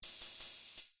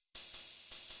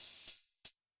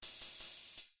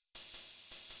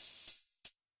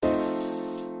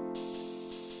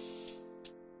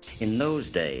In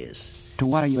those days. To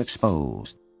what are you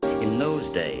exposed? In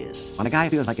those days. When a guy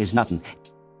feels like he's nothing.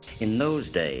 In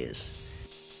those days.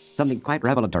 Something quite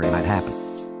revelatory might happen.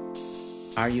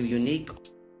 Are you unique?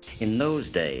 In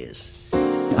those days.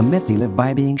 A myth he lived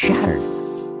by being shattered.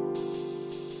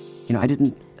 You know, I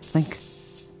didn't think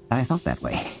that I felt that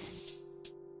way.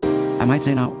 I might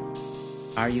say no.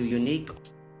 Are you unique?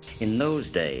 In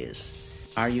those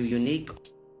days. Are you unique?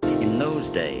 In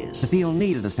those days. To feel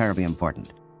needed is terribly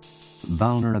important.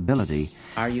 Vulnerability.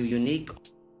 Are you unique?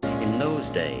 In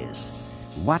those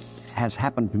days. What has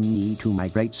happened to me to my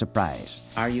great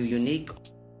surprise? Are you unique?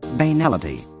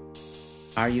 Banality.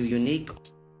 Are you unique?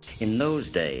 In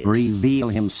those days. Reveal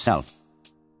himself.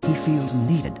 He feels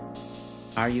needed.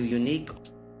 Are you unique?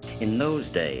 In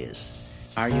those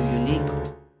days. Are you unique?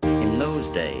 In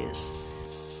those days.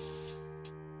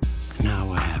 Now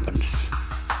what happens?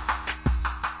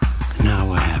 Now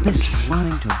what happens? This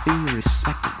wanting to be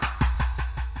respected.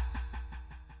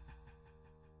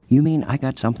 You mean I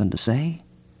got something to say?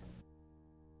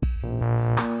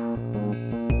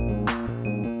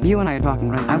 You and I are talking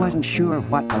right now. I wasn't sure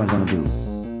what I was going to do.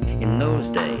 In those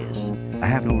days. I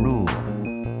have no rule.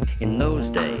 In those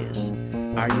days.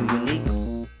 Are you unique?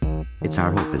 It's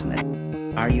our hope, isn't it?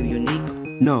 Are you unique?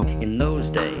 No. In those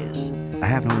days. I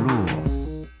have no rule.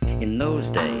 In those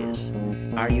days.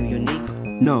 Are you unique?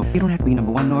 No. You don't have to be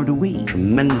number one, nor do we.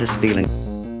 Tremendous feeling.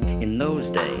 In those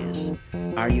days.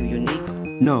 Are you unique?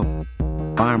 No.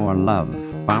 Far more love.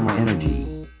 Far more energy.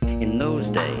 In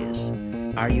those days.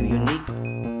 Are you unique?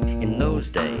 In those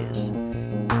days.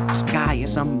 Sky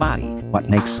is somebody. What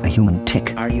makes a human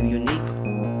tick? Are you unique?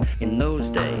 In those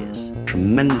days.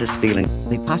 Tremendous feeling.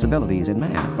 The possibilities in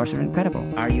man, of course, are incredible.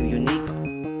 Are you unique?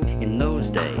 In those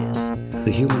days.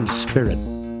 The human spirit.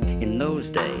 In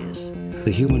those days.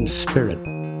 The human spirit.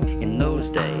 In those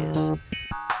days.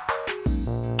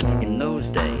 In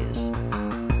those days.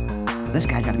 This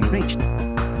guy's got to be reached.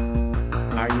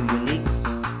 Are you unique?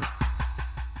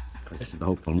 This is the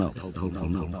hopeful note. Hopeful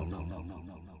note.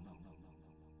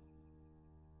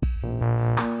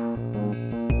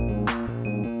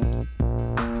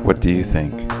 What Do You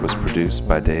Think was produced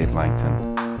by Dave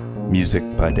Langton. Music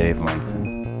by Dave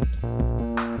Langton.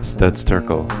 Studs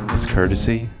Terkel is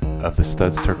courtesy of the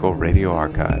Studs Terkel Radio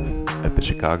Archive at the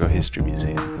Chicago History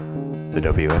Museum, the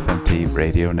WFMT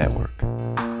Radio Network.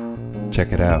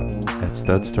 Check it out at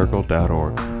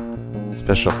studsterkel.org.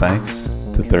 Special thanks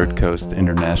to Third Coast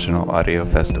International Audio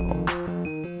Festival.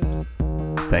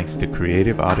 Thanks to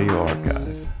Creative Audio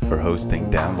Archive for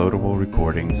hosting downloadable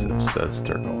recordings of Studs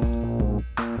Terkel.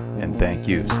 And thank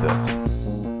you, Studs.